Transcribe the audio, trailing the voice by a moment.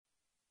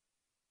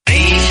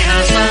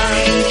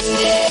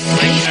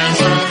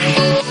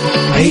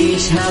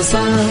عيشها صح،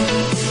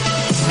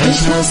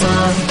 عيشها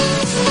صح،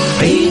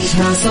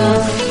 عيشها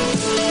صح،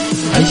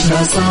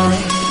 عيشها صح،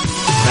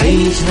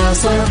 عيشها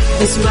صح،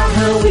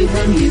 اسمعها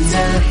والهم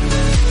ينزاح،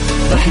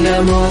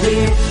 أحلى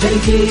مواضيع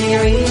الكل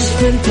يعيش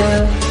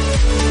ترتاح،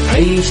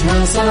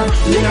 عيشها صح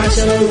من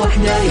 10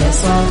 ل1 يا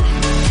صاح،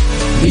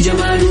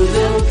 بجمال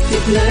وذوق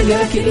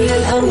تتلاقى كل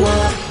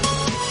الأرواح،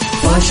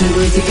 فاشل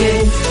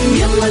واتيكيت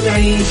يلا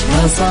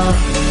نعيشها صح،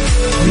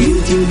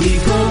 بيوتي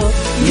وديكور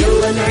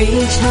يلا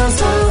نعيشها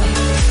صح،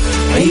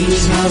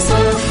 عيشها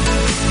صح،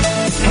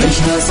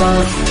 عيشها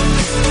صح،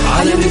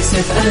 على ميكس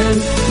اف ام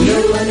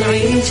يلا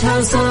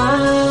نعيشها صح.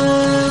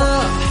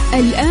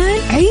 الآن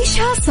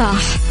عيشها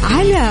صح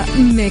على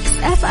ميكس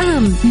اف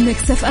ام.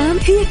 ميكس اف ام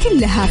هي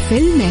كلها في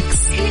الميكس،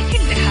 هي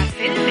كلها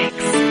في الميكس.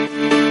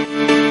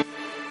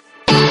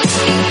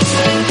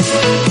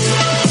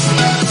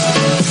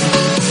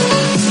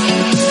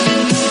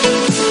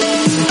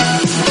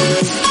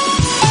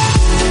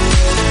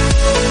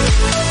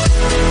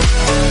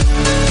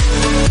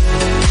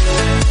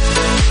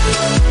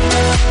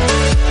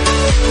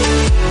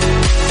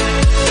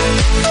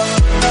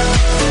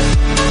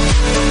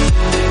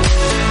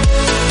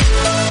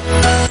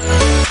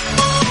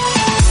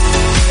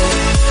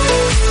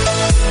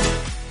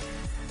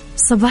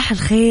 صباح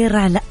الخير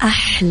على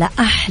أحلى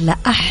أحلى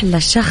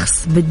أحلى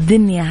شخص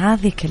بالدنيا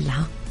هذه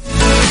كلها.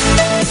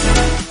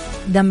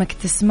 دامك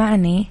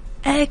تسمعني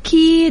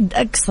أكيد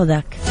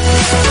أقصدك.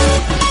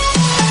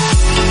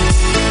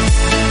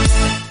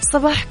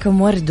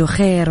 صباحكم ورد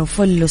وخير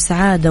وفل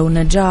وسعادة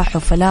ونجاح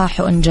وفلاح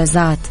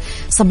وإنجازات.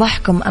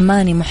 صباحكم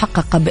أماني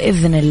محققة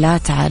بإذن الله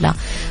تعالى.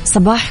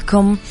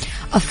 صباحكم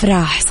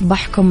أفراح،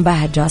 صباحكم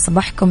بهجة،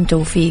 صباحكم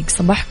توفيق،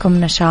 صباحكم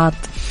نشاط.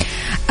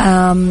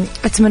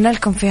 أتمنى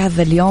لكم في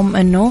هذا اليوم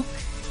أنه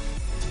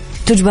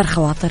تجبر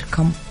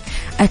خواطركم.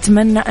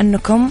 أتمنى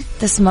أنكم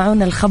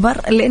تسمعون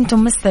الخبر اللي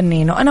أنتم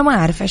مستنينه. أنا ما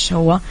أعرف إيش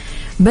هو،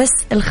 بس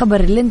الخبر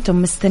اللي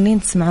أنتم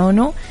مستنين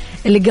تسمعونه،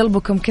 اللي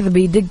قلبكم كذا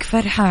بيدق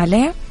فرحة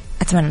عليه،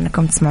 أتمنى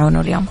أنكم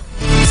تسمعونه اليوم.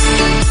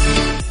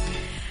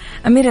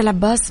 أميرة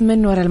العباس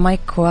من وراء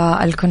المايك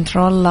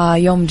والكنترول.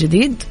 يوم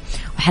جديد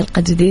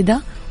وحلقة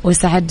جديدة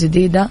وساعات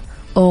جديدة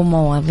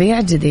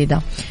ومواضيع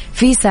جديدة.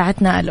 في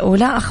ساعتنا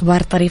الأولى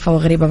أخبار طريفة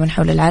وغريبة من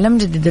حول العالم،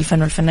 جديد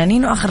الفن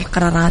والفنانين وآخر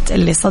القرارات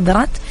اللي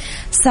صدرت.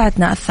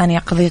 ساعتنا الثانية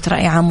قضية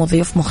رأي عام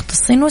وضيوف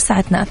مختصين.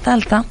 وساعتنا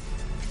الثالثة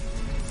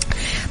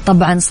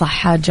طبعا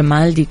صحة،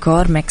 جمال،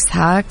 ديكور، ميكس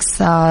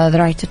هاكس، ذا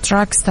رايت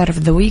تراك، ستار اوف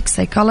ذا ويك،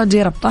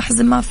 سايكولوجي، ربط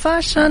أحزمة،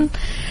 فاشن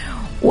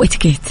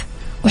وإتيكيت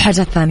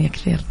وحاجات ثانية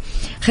كثير.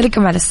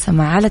 خليكم على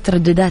السماع على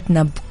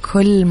تردداتنا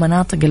بكل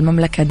مناطق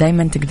المملكة.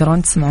 دايما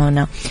تقدرون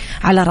تسمعونا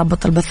على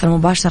رابط البث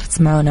المباشر،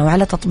 تسمعونا،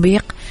 وعلى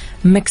تطبيق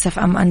ميكس اف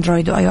ام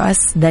اندرويد واي او اس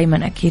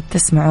دايما أكيد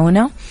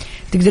تسمعونا.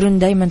 تقدرون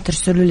دايما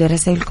ترسلوا لي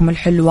رسائلكم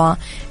الحلوة،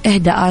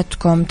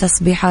 إهداءاتكم،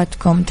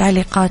 تسبيحاتكم،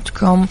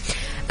 تعليقاتكم،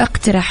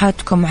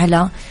 اقتراحاتكم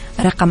على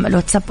رقم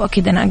الواتساب.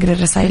 أكيد أنا أقرأ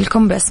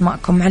رسائلكم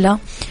بأسماءكم على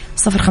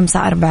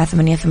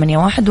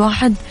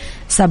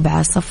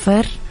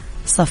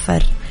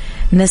 0548811700.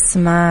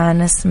 نسمع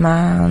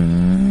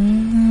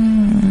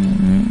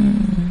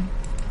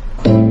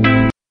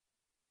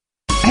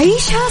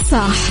عيشها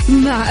صح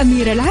مع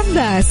أميرة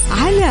العباس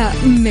على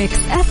ميكس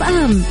اف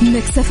ام.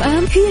 ميكس اف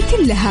ام هي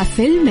كلها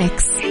في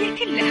الميكس، هي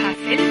كلها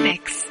في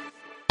الميكس.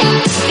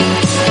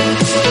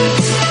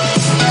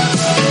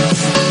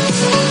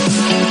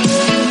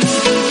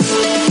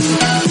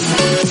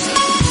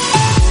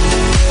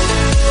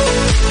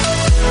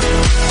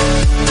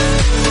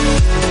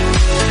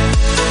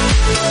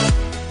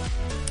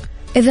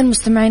 إذن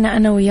مستمعينا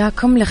أنا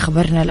وياكم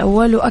لخبرنا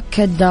الأول.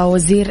 وأكد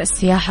وزير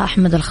السياحة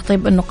أحمد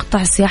الخطيب أنه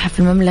قطاع السياحة في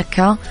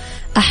المملكة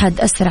أحد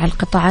أسرع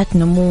القطاعات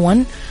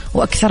نمواً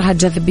وأكثرها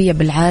جاذبية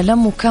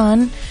بالعالم،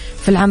 وكان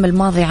في العام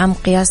الماضي عام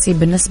قياسي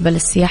بالنسبة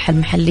للسياحة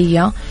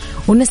المحلية،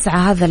 ونسعى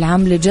هذا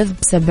العام لجذب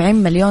 70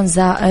 مليون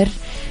زائر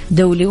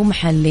دولي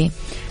ومحلي.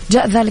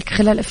 جاء ذلك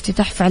خلال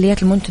افتتاح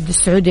فعاليات المنتدى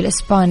السعودي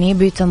الإسباني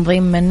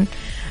بتنظيم من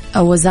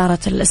وزارة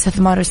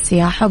الاستثمار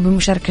والسياحة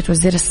وبمشاركة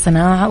وزيرة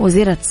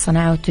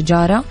الصناعة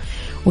والتجارة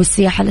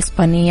والسياحة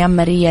الإسبانية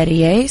ماريا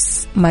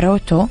رييس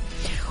ماروتو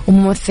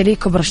وممثلي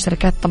كبرى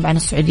الشركات طبعا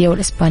السعودية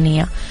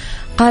والإسبانية.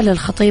 قال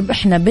الخطيب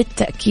احنا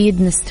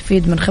بالتأكيد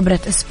نستفيد من خبرة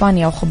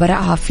إسبانيا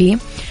وخبرائها في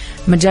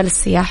مجال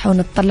السياحة،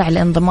 ونتطلع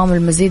لانضمام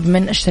المزيد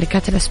من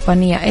الشركات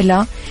الإسبانية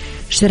إلى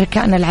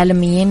شركائنا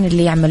العالميين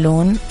اللي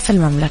يعملون في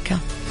المملكة.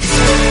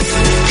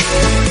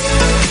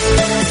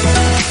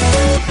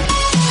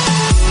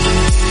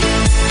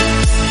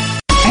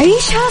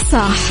 عيشها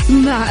صح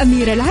مع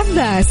أميرة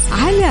العباس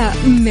على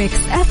ميكس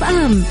اف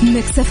ام.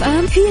 ميكس اف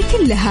ام هي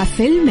كلها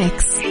في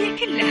الميكس، هي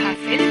كلها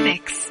في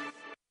الميكس.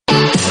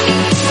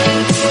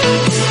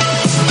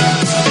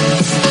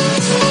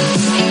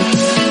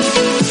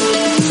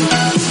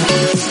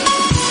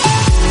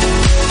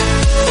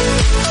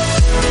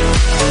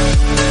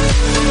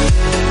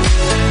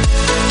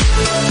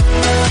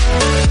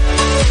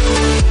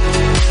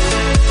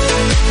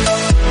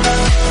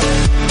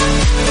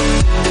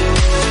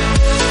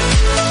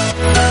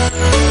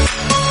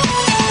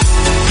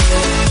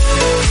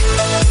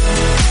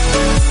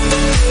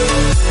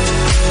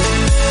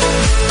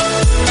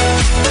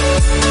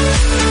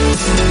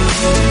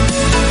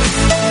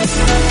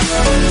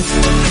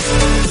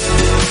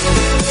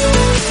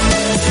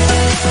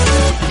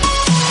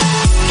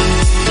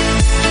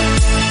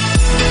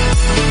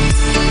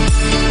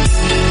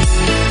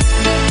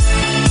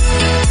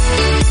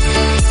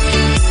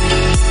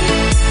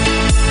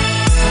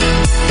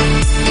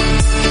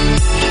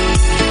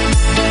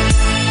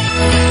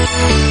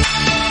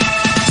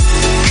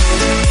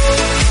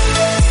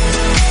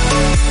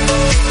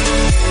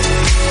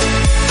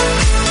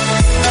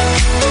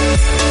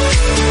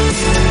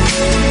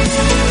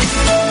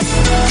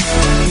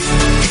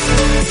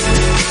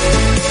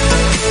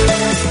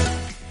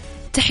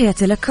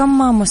 تحياتي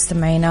لكم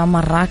مستمعينا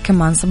مرة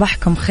كمان،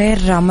 صباحكم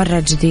خير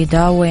مرة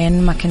جديدة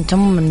وين ما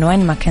كنتم، من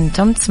وين ما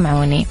كنتم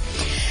تسمعوني.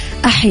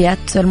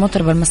 أحيت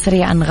المطربة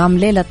المصرية أنغام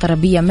ليلة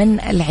طربية من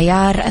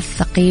العيار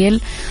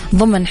الثقيل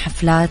ضمن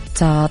حفلات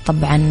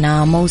طبعا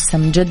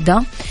موسم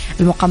جدة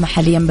المقامة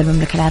حاليا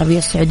بالمملكة العربية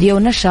السعودية.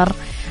 ونشر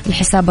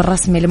الحساب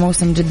الرسمي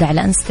لموسم جدة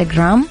على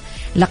انستغرام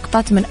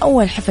لقطات من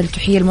أول حفل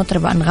تحيي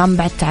المطربة أنغام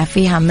بعد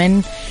تعافيها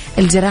من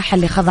الجراحة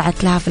اللي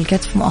خضعت لها في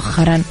الكتف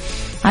مؤخرا.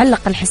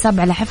 علق الحساب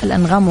على حفل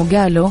أنغام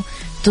وقالوا: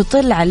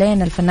 تطل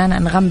علينا الفنانة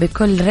أنغام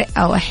بكل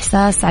رئة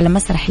وإحساس على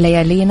مسرح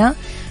ليالينا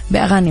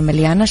بأغاني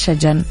مليانة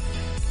شجن.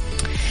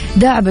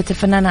 داعبت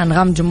الفنانة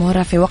أنغام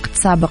جمهورها في وقت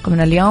سابق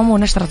من اليوم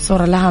ونشرت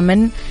صورة لها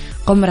من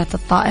قمرة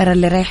الطائرة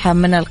اللي رايحة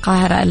من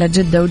القاهرة إلى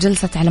جدة،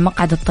 وجلست على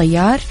مقعد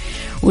الطيار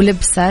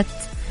ولبست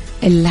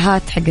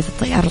الهات حقت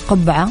الطيار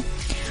القبعة،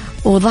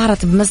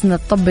 وظهرت بمسند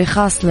طبي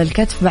خاص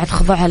للكتف بعد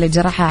خضوعها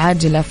لجراحة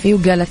عاجلة فيه،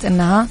 وقالت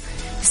إنها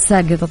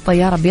ساقت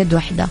الطيارة بيد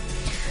واحدة.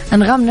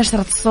 أنغام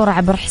نشرت الصورة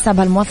عبر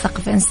حسابها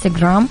الموثق في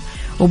انستغرام،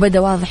 وبدأ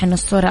واضح أن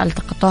الصورة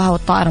التقطوها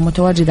والطائرة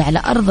متواجدة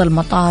على أرض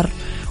المطار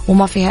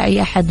وما فيها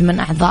أي أحد من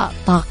أعضاء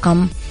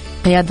طاقم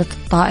قيادة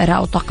الطائرة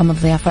أو طاقم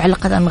الضيافة.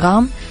 وعلقت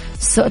أنغام: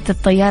 سقت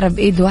الطيارة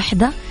بإيد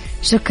واحدة،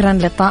 شكرا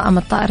لطاقم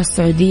الطائرة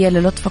السعودية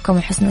للطفكم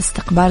وحسن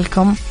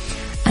استقبالكم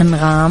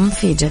أنغام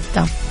في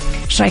جدة.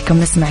 ايش رايكم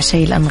نسمع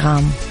شيء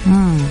الأنغام؟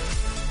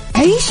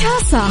 عيشها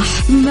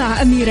صح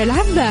مع أميرة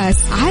العباس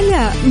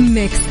على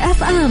ميكس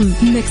اف ام.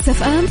 ميكس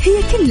اف ام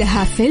هي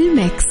كلها في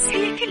الميكس،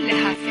 هي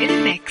كلها في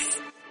الميكس.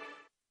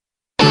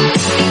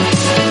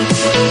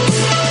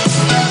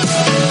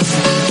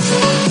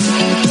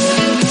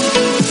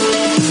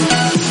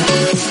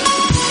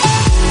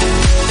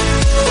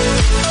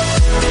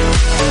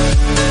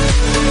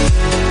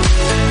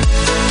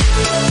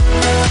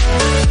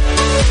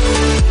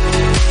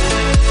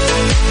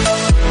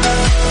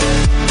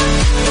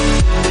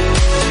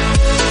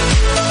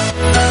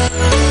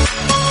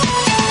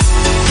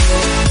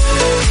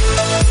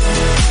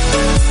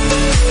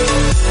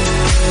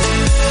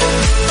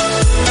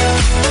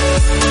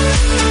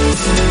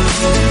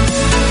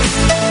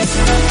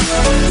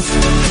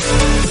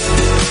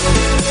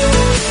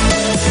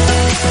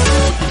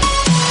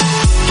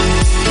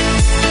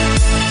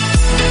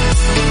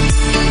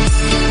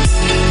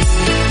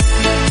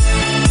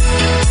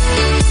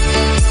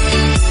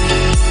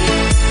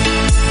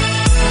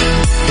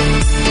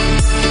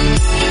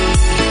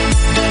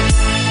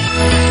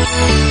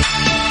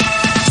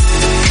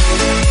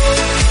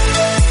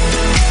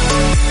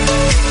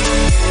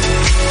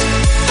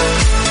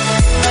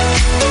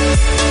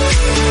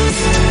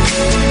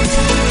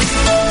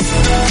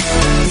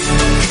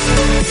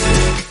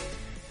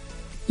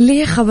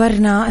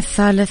 لخبرنا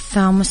الثالث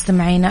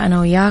مستمعينا أنا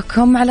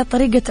وياكم، على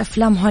طريقة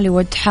أفلام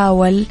هوليوود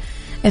حاول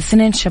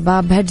 2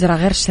 شباب هجرة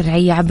غير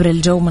شرعية عبر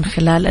الجو من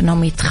خلال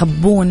أنهم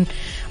يتخبون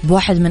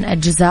بواحد من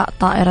أجزاء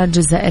طائرة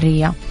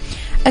جزائرية.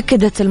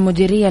 أكدت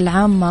المديرية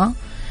العامة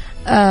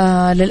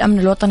للأمن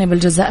الوطني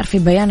بالجزائر في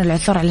بيان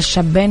العثور على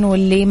الشابين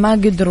واللي ما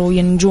قدروا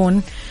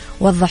ينجون.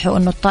 وضحوا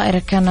أن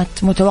الطائرة كانت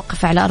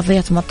متوقفة على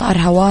أرضية مطار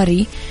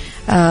هواري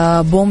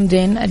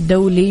بومدين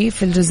الدولي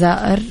في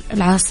الجزائر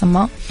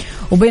العاصمة،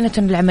 وبينت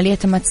أن العملية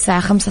تمت الساعة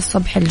 5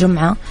 الصبح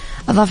الجمعة.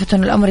 أضافت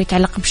أن الأمر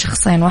يتعلق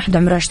بشخصين، واحد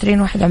عمره 20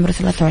 وواحد عمره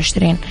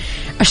 23.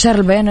 أشار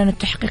البيان أن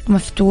التحقيق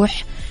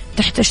مفتوح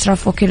تحت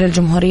إشراف وكيل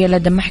الجمهورية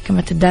لدى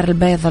محكمة الدار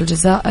البيضاء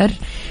الجزائر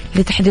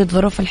لتحديد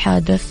ظروف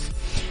الحادث.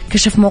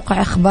 كشف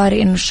موقع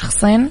إخباري أن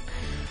الشخصين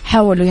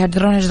حاولوا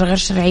يهاجرون هجرة غير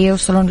شرعية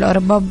يوصلون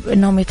لأوروبا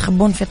بأنهم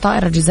يتخبون في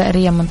طائرة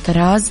جزائرية من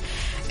طراز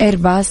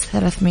إيرباص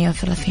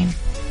 330.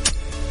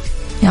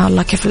 يا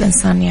الله كيف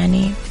الإنسان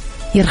يعني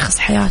يرخص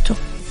حياته.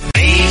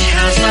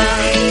 عيشها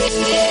صح،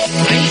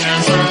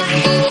 عيشها صح،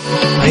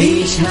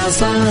 عيشها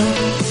صح،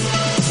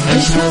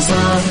 عيشها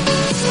صح،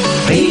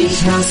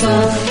 عيشها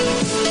صح،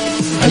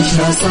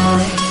 عيشها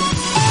صح،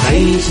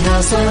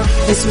 عيشها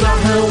صح،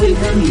 اسمعها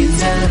والهم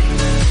ينزاح،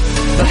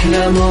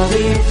 أحلى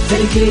مواضيع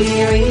الكل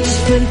يعيش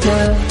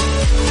مرتاح.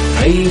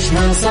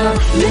 عيشها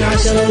صح من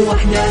 10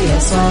 ل1 يا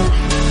صاح،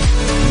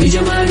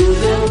 بجمال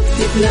وذوق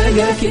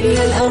تتلاقى كل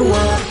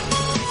الأرواح.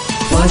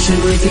 فاشل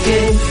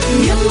واتيكيت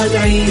يلا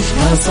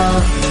نعيشها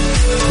صح،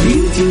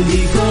 بيوتي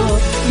وديكور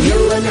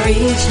يلا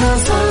نعيشها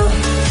صح.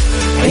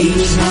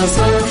 عيشها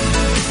صح،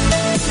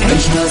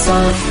 عيشها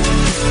صح،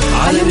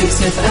 على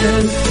ميكس اف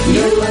ام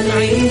يلا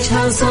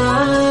نعيشها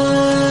صح.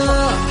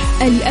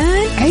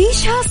 الآن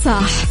عيشها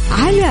صح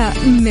على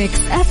ميكس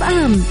اف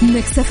ام.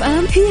 ميكس اف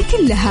ام هي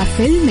كلها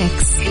في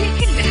الميكس، هي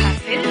كلها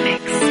في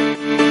الميكس.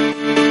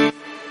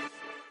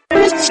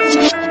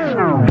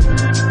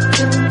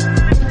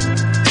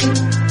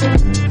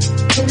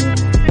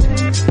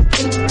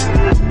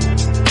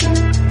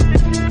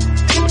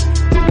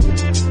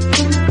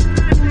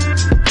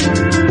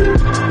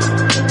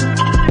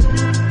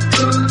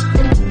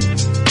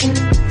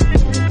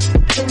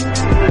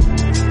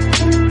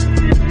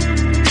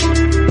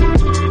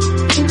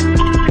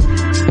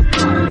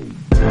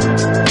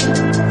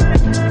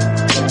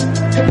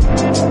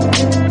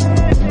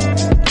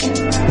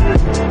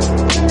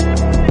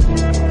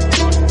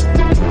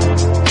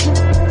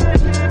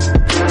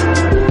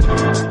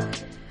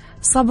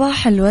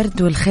 صباح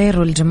الورد والخير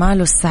والجمال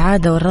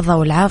والسعادة والرضا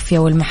والعافية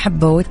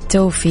والمحبة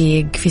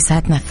والتوفيق. في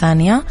ساعتنا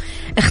الثانية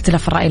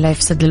اختلاف الرأي لا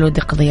يفسد للود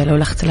قضية،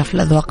 لولا اختلاف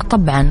الأذواق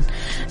طبعا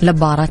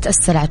لبارة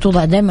السلع.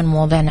 توضع دائما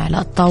مواضيعنا على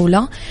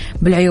الطاولة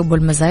بالعيوب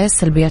والمزايا،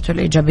 السلبيات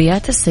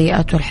والإيجابيات،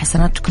 السيئات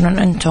والحسنات، تكونون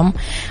أنتم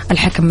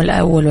الحكم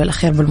الأول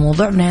والأخير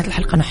بالموضوع. بنهاية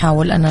الحلقة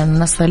نحاول أن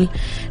نصل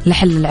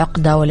لحل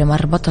العقدة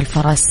ولمربط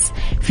الفرس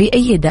في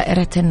أي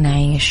دائرة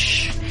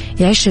نعيش.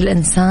 يعيش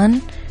الإنسان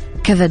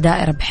كذا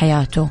دائرة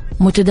بحياته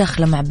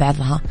متداخلة مع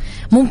بعضها،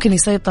 ممكن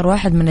يسيطر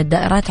واحد من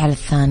الدائرات على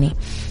الثاني.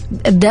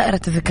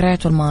 دائرة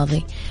الذكريات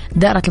والماضي،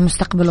 دائرة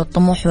المستقبل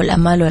والطموح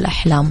والأمال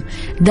والأحلام،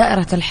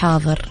 دائرة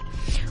الحاضر.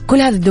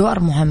 كل هذه الدوائر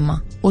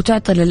مهمة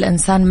وتعطي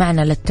للإنسان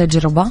معنى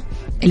للتجربة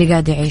اللي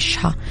قاعد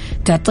يعيشها،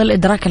 تعطي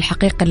الإدراك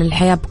الحقيقي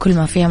للحياة بكل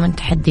ما فيها من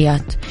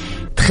تحديات،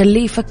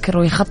 تخليه يفكر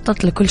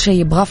ويخطط لكل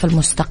شيء يبغاه في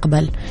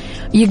المستقبل.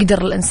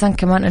 يقدر الإنسان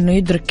كمان أنه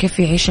يدرك كيف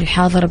يعيش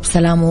الحاضر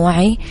بسلام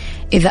ووعي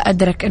إذا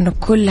أدرك أنه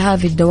كل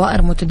هذه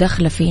الدوائر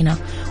متداخلة فينا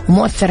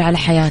ومؤثر على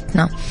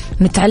حياتنا.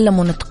 نتعلم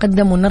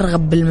ونتقدم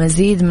ونرغب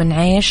بالمزيد من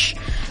عيش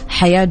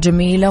حياة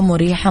جميلة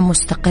مريحة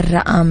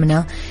مستقرة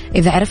آمنة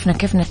إذا عرفنا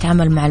كيف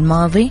نتعامل مع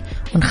الماضي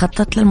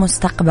ونخطط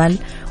للمستقبل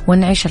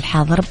ونعيش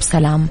الحاضر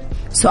بسلام.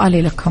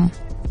 سؤالي لكم،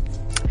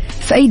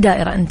 في أي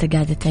دائرة أنت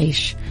قاعدة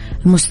تعيش؟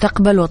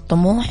 المستقبل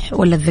والطموح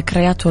ولا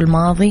الذكريات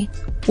والماضي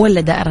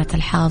ولا دائرة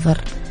الحاضر؟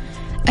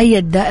 أي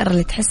الدائرة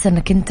اللي تحس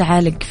أنك أنت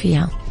عالق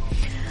فيها؟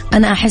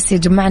 أنا أحس يا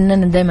جماعة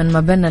أننا دايما ما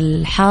بين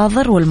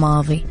الحاضر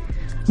والماضي.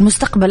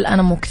 المستقبل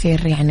أنا مو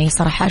كثير يعني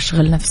صراحة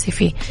أشغل نفسي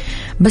فيه،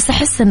 بس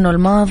أحس أنه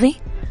الماضي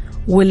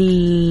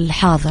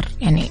والحاضر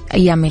يعني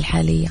أيامي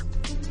الحالية.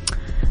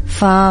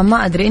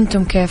 فما أدري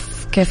أنتم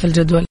كيف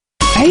الجدول؟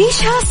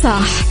 عيشها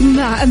صح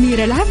مع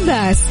أميرة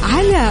العباس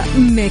على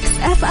ميكس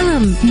أف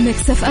أم.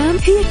 ميكس أف أم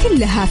هي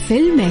كلها في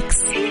الميكس،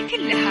 هي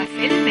كلها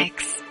في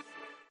الميكس.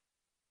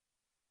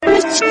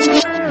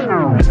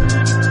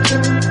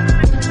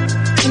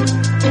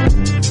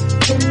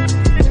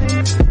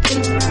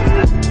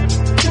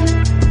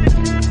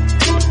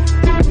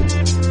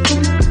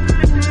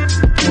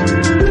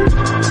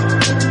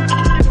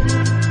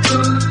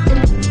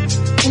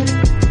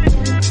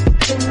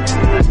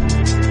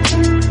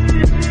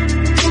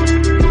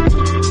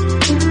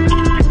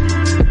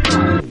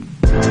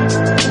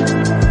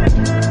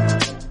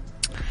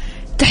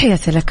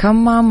 تحياتي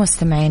لكم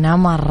مستمعينا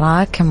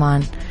مرة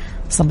كمان.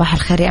 صباح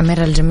الخير يا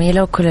أميرة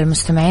الجميلة وكل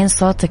المستمعين،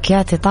 صوتك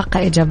يعطي طاقة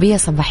إيجابية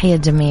صباحية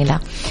جميلة.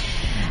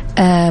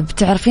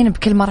 بتعرفين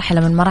بكل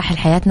مرحلة من مراحل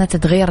حياتنا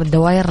تتغير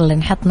الدوائر اللي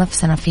نحط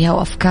نفسنا فيها،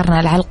 وأفكارنا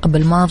العلقة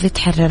بالماضي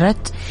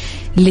تحررت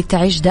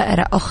لتعيش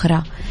دائرة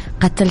أخرى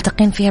قد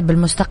تلتقين فيها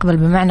بالمستقبل.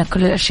 بمعنى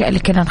كل الأشياء اللي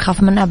كنا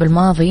نخاف منها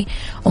بالماضي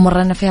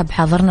ومرنا فيها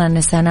بحاضرنا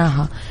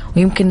نسيناها،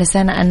 ويمكن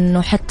نسينا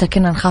أنه حتى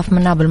كنا نخاف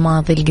منها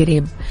بالماضي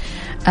القريب.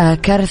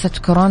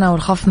 كارثة كورونا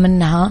والخوف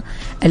منها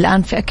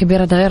الآن فئة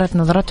كبيرة تغيرت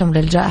نظرتهم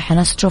للجائحة،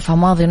 ناس تشوفها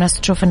ماضي وناس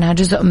تشوف أنها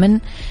جزء من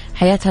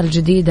حياتها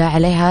الجديدة،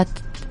 عليها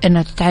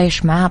أنها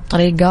تتعايش معها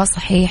بطريقة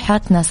صحيحة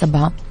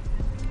تناسبها.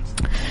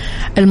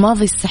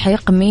 الماضي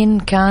السحيق، مين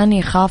كان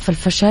يخاف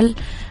الفشل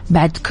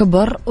بعد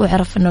كبر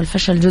وعرف أنه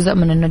الفشل جزء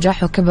من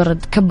النجاح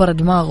وكبر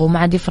دماغه وما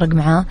عاد يفرق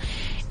معاه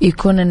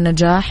يكون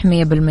النجاح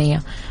 100%.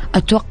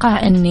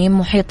 أتوقع أني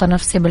محيطة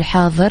نفسي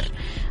بالحاضر،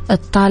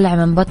 اطالع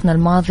من بطن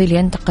الماضي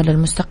لينتقل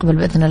للمستقبل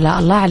بإذن الله.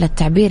 الله على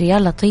التعبير يا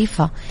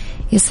لطيفة،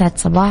 يسعد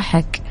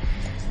صباحك.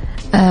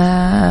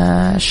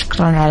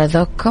 شكرا على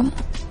ذوقكم،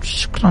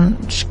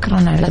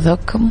 شكرا على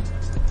ذوقكم.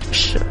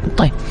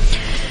 طيب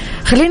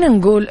خلينا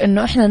نقول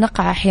أنه إحنا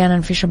نقع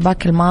أحيانا في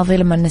شباك الماضي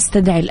لما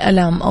نستدعي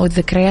الألم أو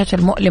الذكريات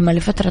المؤلمة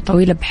لفترة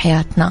طويلة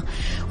بحياتنا،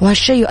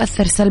 وهالشيء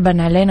يؤثر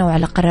سلبا علينا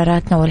وعلى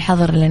قراراتنا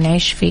والحظر اللي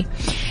نعيش فيه.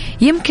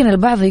 يمكن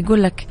البعض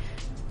يقول لك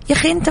يا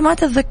أخي أنت ما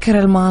تتذكر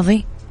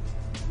الماضي.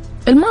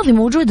 الماضي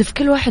موجود في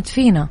كل واحد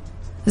فينا،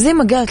 زي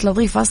ما قالت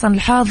لطيفة أصلا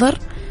الحاضر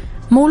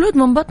مولود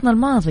من بطن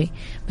الماضي،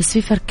 بس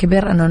في فرق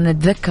كبير أنه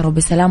نتذكره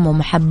بسلام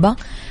ومحبة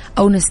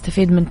أو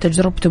نستفيد من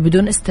تجربته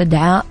بدون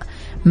استدعاء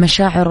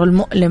مشاعره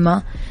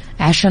المؤلمة،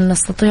 عشان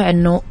نستطيع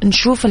أنه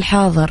نشوف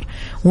الحاضر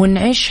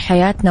ونعيش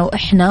حياتنا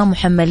وإحنا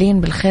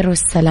محملين بالخير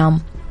والسلام.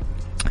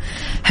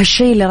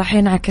 هالشيء اللي راح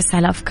ينعكس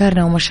على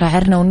أفكارنا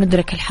ومشاعرنا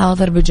وندرك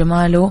الحاضر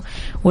بجماله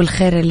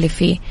والخير اللي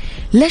فيه.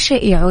 لا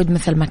شيء يعود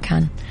مثل ما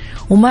كان،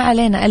 وما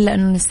علينا إلا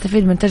أنه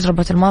نستفيد من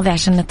تجربة الماضي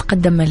عشان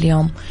نتقدم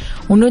اليوم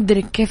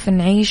وندرك كيف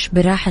نعيش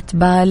براحة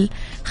بال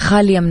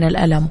خالية من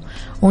الألم،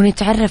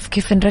 ونتعرف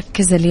كيف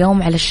نركز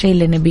اليوم على الشيء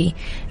اللي نبيه.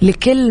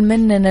 لكل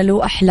مننا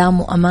له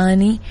أحلام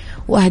وأماني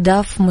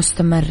وأهداف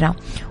مستمرة،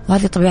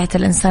 وهذه طبيعة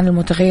الإنسان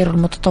المتغير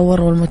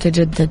والمتطور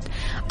والمتجدد.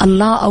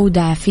 الله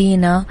أودع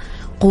فينا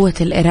قوة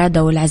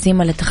الإرادة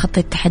والعزيمة لتخطي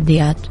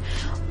التحديات.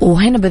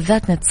 وهنا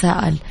بالذات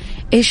نتساءل،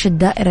 إيش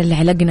الدائرة اللي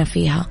علقنا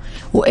فيها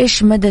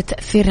وإيش مدى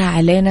تأثيرها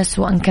علينا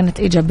سواء كانت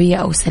إيجابية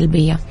أو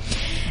سلبية.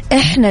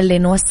 إحنا اللي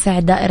نوسع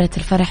دائرة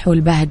الفرح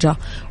والبهجة،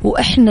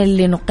 وإحنا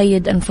اللي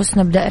نقيد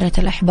أنفسنا بدائرة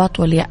الإحباط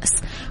واليأس.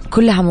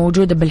 كلها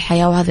موجودة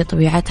بالحياة وهذه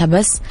طبيعتها،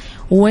 بس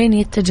وين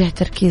يتجه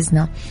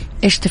تركيزنا؟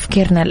 إيش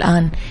تفكيرنا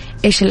الآن؟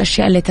 إيش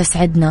الأشياء اللي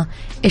تسعدنا؟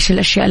 إيش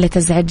الأشياء اللي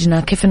تزعجنا؟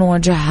 كيف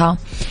نواجهها؟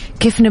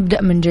 كيف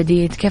نبدأ من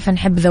جديد؟ كيف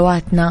نحب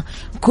ذواتنا؟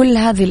 كل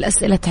هذه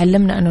الأسئلة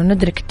تعلمنا أنه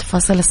ندرك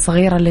التفاصيل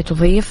الصغيرة اللي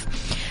تضيف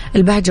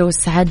البهجة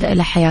والسعادة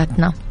إلى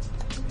حياتنا.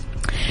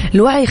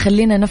 الوعي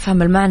يخلينا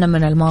نفهم المعنى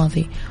من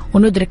الماضي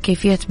وندرك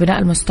كيفية بناء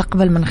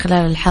المستقبل من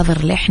خلال الحاضر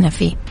اللي احنا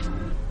فيه.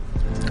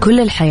 كل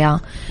الحياة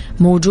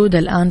موجودة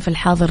الآن في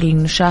الحاضر اللي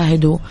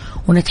نشاهده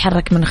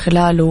ونتحرك من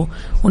خلاله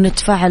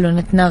ونتفاعل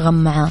ونتناغم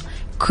معه.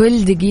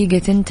 كل دقيقة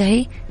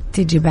تنتهي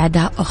تيجي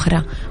بعدها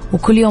أخرى،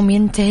 وكل يوم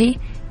ينتهي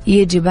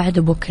يجي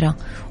بعده بكرة،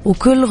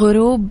 وكل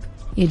غروب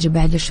يجي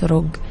بعده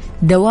شروق.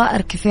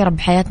 دوائر كثيرة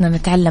بحياتنا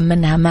نتعلم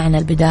منها معنى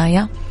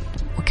البداية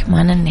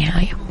وكمان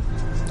النهاية.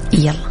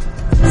 يلا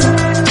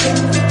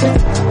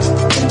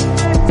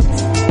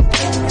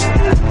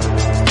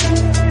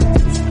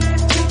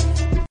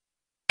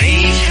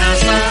عيشها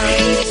صح،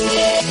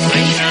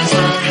 عيشها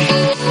صح،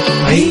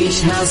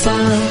 عيشها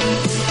صح،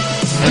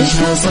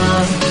 عيشها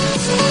صح،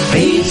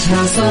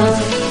 عيشها صح،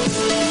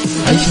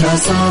 عيشها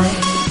صح،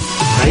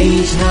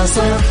 عيشها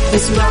صح.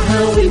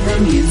 اسمعها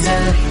والهم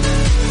ينزاح،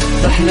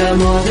 أحلى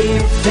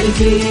مواضيع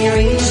الكل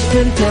يعيش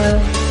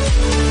ترتاح.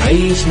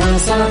 عيشها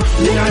صح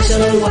من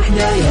 10 ل1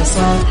 يا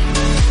صاح،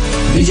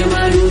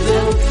 بجمال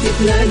وذوق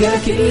تتلاقى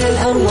كل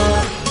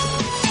الأرواح.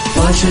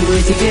 فاشل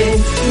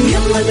واتيكيت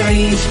يلا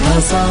نعيشها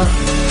صح،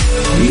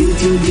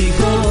 بيوتي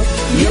وديكور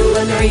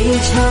يلا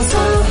نعيشها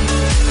صح.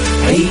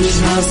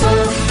 عيشها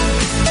صح،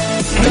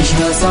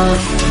 عيشها صح،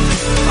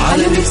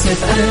 على ميكس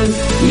اف ام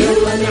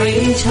يلا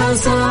نعيشها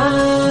صح.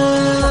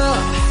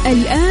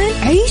 الآن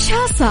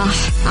عيشها صح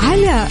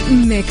على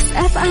ميكس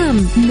اف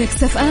ام.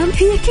 ميكس اف ام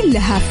هي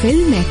كلها في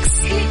الميكس،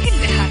 هي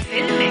كلها في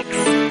الميكس.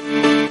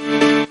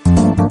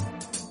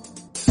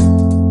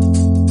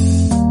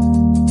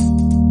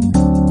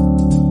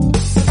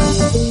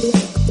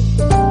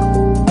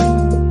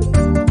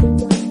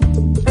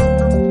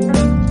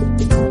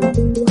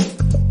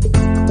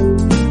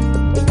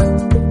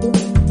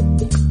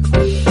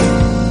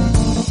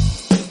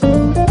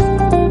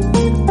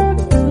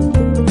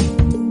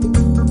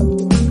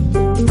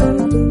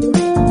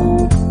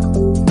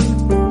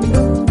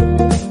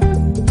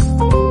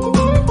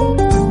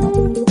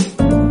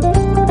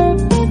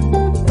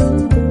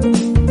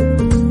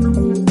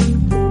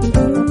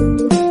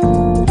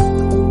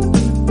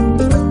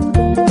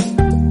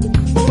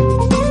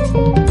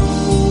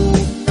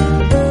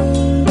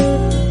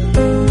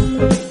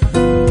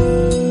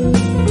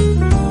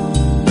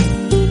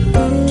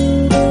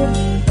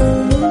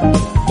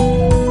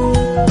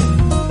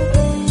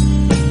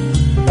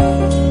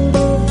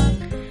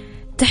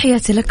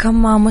 تحياتي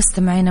لكم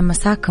مستمعين،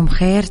 مساكم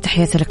خير.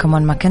 تحياتي لكم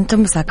وين ما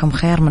كنتم، مساكم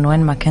خير من وين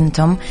ما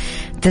كنتم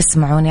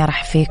تسمعوني.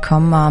 راح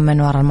فيكم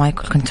من وراء المايك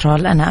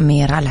والكنترول أنا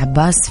أميرة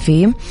العباس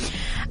في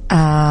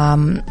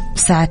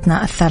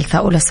ساعتنا الثالثة،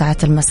 أولى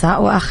ساعات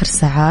المساء وآخر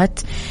ساعات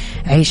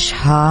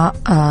عيشها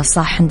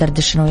صح.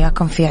 ندردش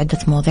وياكم في عدة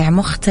مواضيع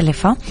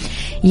مختلفة.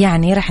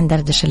 يعني راح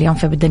ندردش اليوم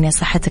في بالدنيا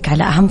صحتك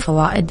على أهم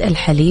فوائد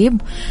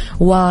الحليب،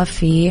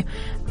 وفي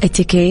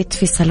اتيكيت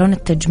في صالون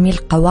التجميل،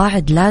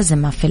 قواعد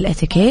لازمة في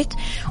الاتيكيت،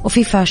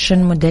 وفي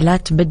فاشن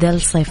موديلات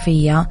بدل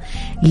صيفية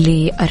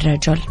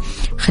للرجل.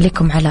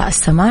 خليكم على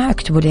السماع،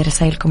 اكتبوا لي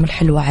رسائلكم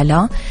الحلوة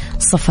على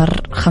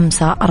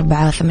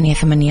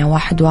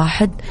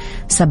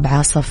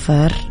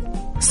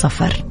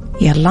 0548811700.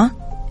 يلا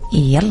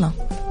يلا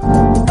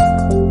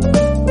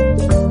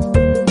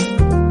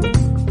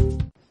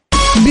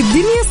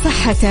بالدنيا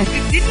صحتك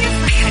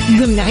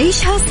ضمن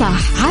عيشها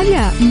صح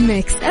على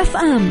ميكس اف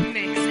ام.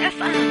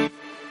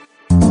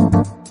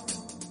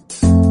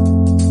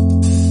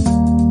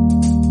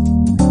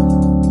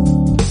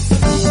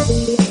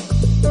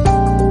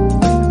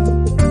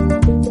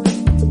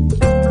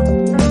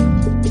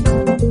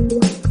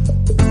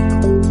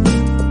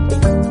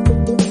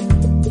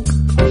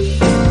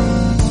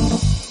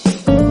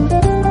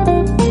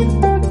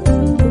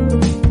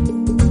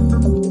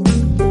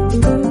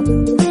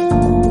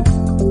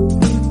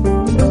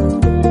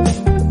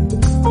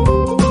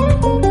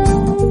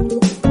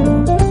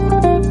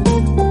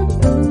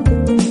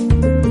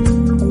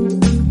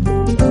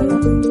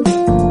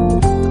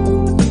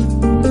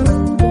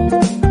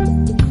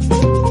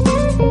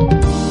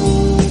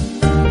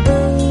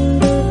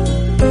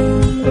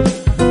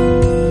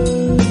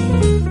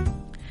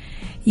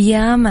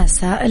 يا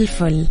مساء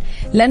الفل.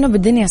 لأنه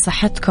بالدنيا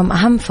صحتكم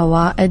أهم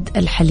فوائد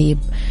الحليب.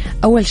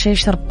 أول شيء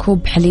شرب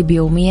كوب حليب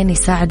يوميا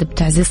يساعد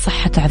بتعزيز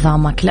صحة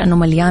عظامك، لأنه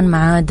مليان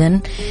معادن،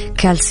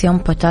 كالسيوم،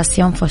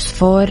 بوتاسيوم،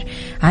 فوسفور،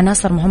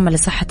 عناصر مهمة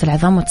لصحة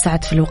العظام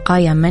وتساعد في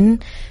الوقاية من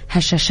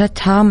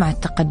هشاشتها مع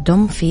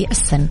التقدم في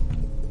السن.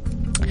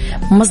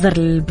 مصدر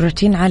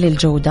البروتين عالي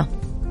الجودة،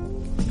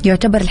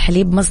 يعتبر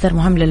الحليب مصدر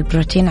مهم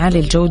للبروتين عالي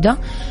الجودة،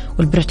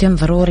 والبروتين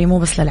ضروري مو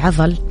بس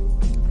للعضل،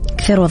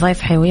 كثير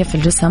وظائف حيوية في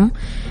الجسم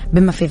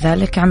بما في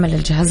ذلك عمل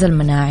الجهاز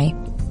المناعي.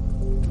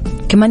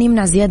 كمان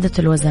يمنع زيادة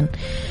الوزن.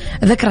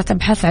 ذكرت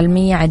أبحاث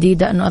علمية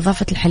عديدة أنه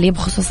إضافة الحليب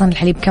خصوصا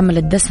الحليب كامل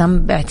الدسم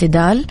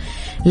باعتدال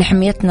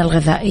لحميتنا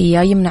الغذائية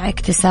يمنع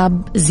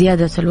اكتساب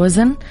زيادة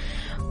الوزن،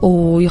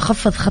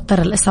 ويخفض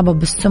خطر الإصابة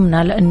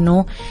بالسمنة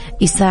لأنه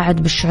يساعد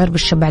بالشعور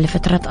بالشبع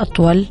لفترة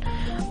أطول،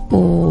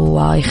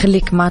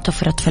 ويخليك ما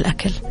تفرط في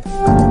الأكل.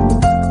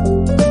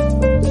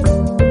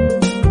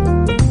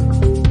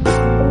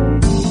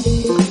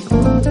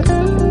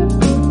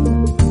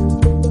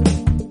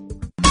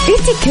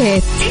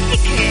 اتيكيت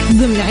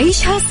ضمن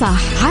عيشها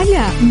صح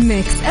على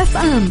ميكس اف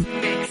ام.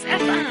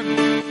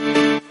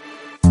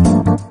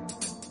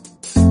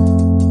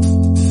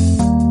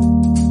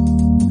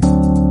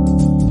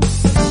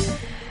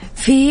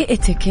 في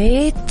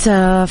اتيكيت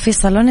في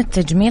صالون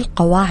التجميل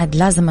قواعد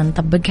لازم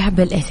نطبقها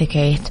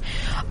بالاتيكيت.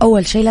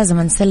 أول شيء لازم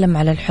نسلم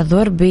على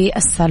الحضور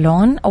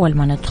بالصالون أول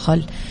ما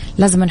ندخل،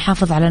 لازم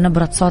نحافظ على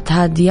نبرة صوت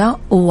هادية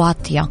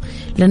وواطية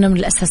لأنه من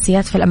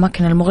الأساسيات في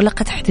الأماكن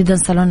المغلقة تحديدا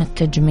صالون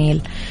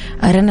التجميل.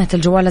 رنة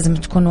الجوال لازم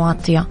تكون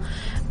واطية.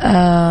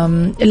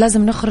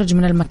 لازم نخرج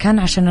من المكان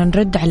عشان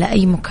نرد على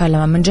أي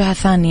مكالمة. من جهة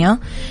ثانية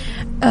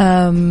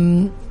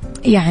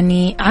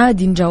يعني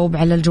عادي نجاوب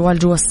على الجوال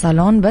جوا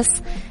الصالون، بس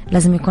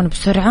لازم يكون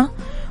بسرعة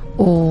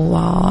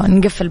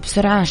ونقفل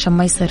بسرعة عشان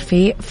ما يصير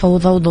فيه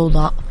فوضى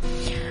وضوضاء.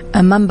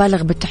 ما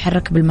نبالغ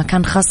بالتحرك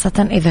بالمكان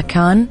خاصة إذا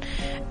كان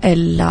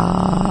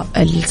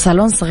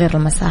الصالون صغير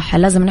المساحة.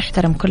 لازم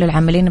نحترم كل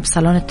العاملين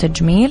بصالون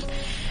التجميل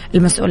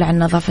المسؤول عن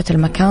نظافة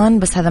المكان،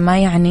 بس هذا ما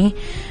يعني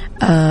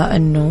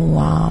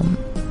أنه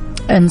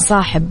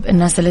نصاحب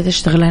الناس اللي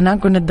تشتغل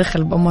هناك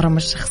ونتدخل بأمورهم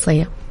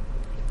الشخصية.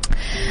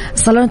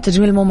 صالون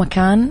التجميل مو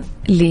مكان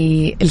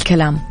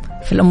للكلام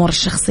في الأمور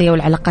الشخصية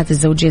والعلاقات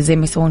الزوجية زي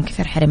ما يسوون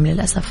كثير حريم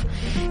للأسف.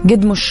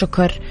 قدموا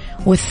الشكر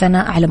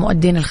والثناء على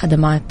مؤدين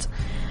الخدمات.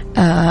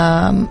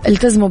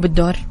 التزموا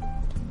بالدور،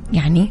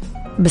 يعني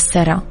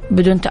بالسرعة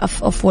بدون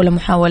تأفف ولا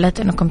محاولات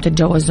أنكم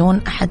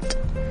تتجاوزون أحد.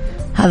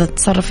 هذا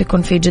التصرف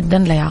يكون فيه جدا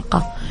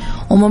لياقة.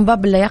 ومن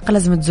باب اللياقة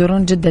لازم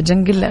تزورون جدة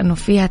جنقل لأنه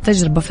فيها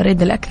تجربة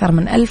فريدة لأكثر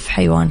من 1000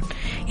 حيوان.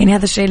 يعني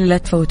هذا الشيء اللي لا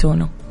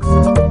تفوتونه.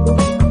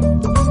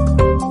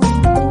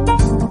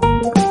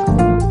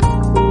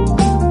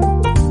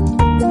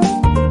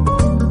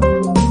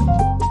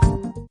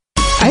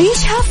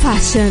 عيشها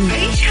فاشن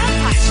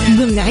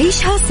ضمن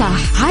عيشها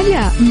صح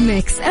على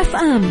ميكس اف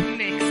ام.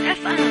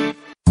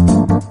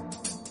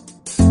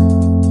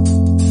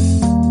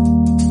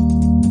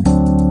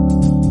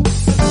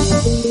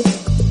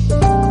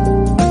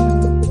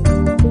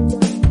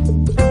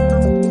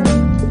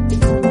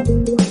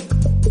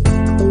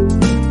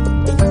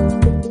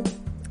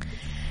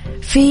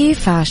 في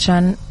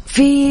فاشن،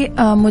 في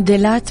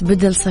موديلات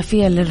بدل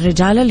صيفية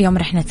للرجال اليوم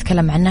رح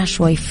نتكلم عنها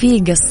شوي. في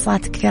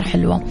قصات كثير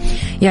حلوة.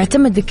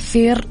 يعتمد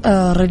كثير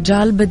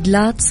رجال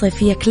بدلات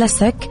صيفية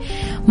كلاسيك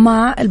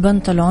مع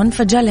البنطلون،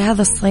 فجالي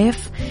هذا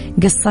الصيف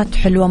قصات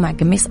حلوة مع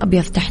قميص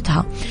أبيض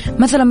تحتها،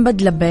 مثلا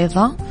بدلة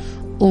بيضة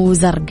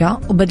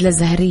وزرقاء وبدلة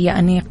زهرية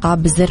أنيقة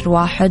بزر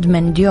واحد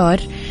من ديور.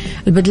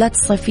 البدلات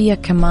الصيفية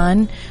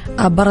كمان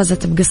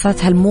برزت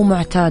بقصاتها المو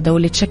معتادة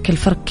واللي تشكل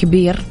فرق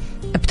كبير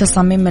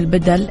بتصاميم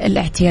البدل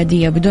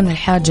الاعتيادية بدون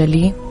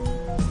الحاجة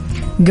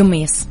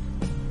لقميص.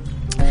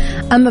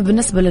 أما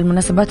بالنسبة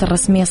للمناسبات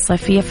الرسمية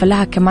الصيفية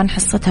فلها كمان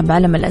حصتها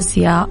بعالم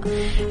الأزياء.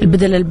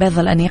 البدل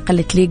البيضاء الأنيقة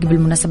اللي تليق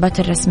بالمناسبات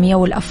الرسمية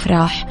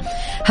والأفراح.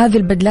 هذه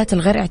البدلات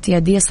الغير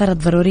اعتيادية صارت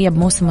ضرورية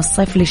بموسم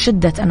الصيف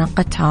لشدة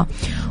أناقتها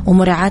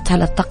ومراعاتها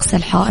للطقس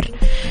الحار.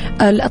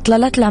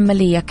 الإطلالات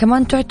العملية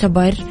كمان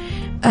تعتبر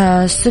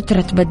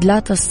سترة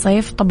بدلات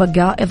الصيف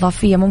طبقة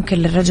إضافية ممكن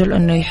للرجل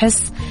أنه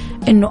يحس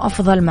أنه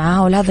أفضل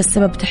معها، ولهذا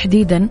السبب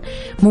تحديدا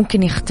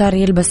ممكن يختار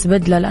يلبس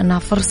بدلة لأنها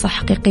فرصة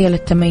حقيقية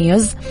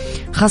للتميز،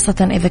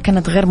 خاصة إذا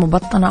كانت غير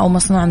مبطنة أو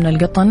مصنوعة من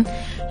القطن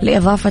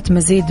لإضافة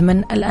مزيد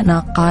من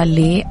الأناقة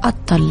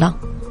للطلة.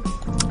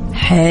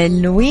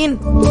 حلوين.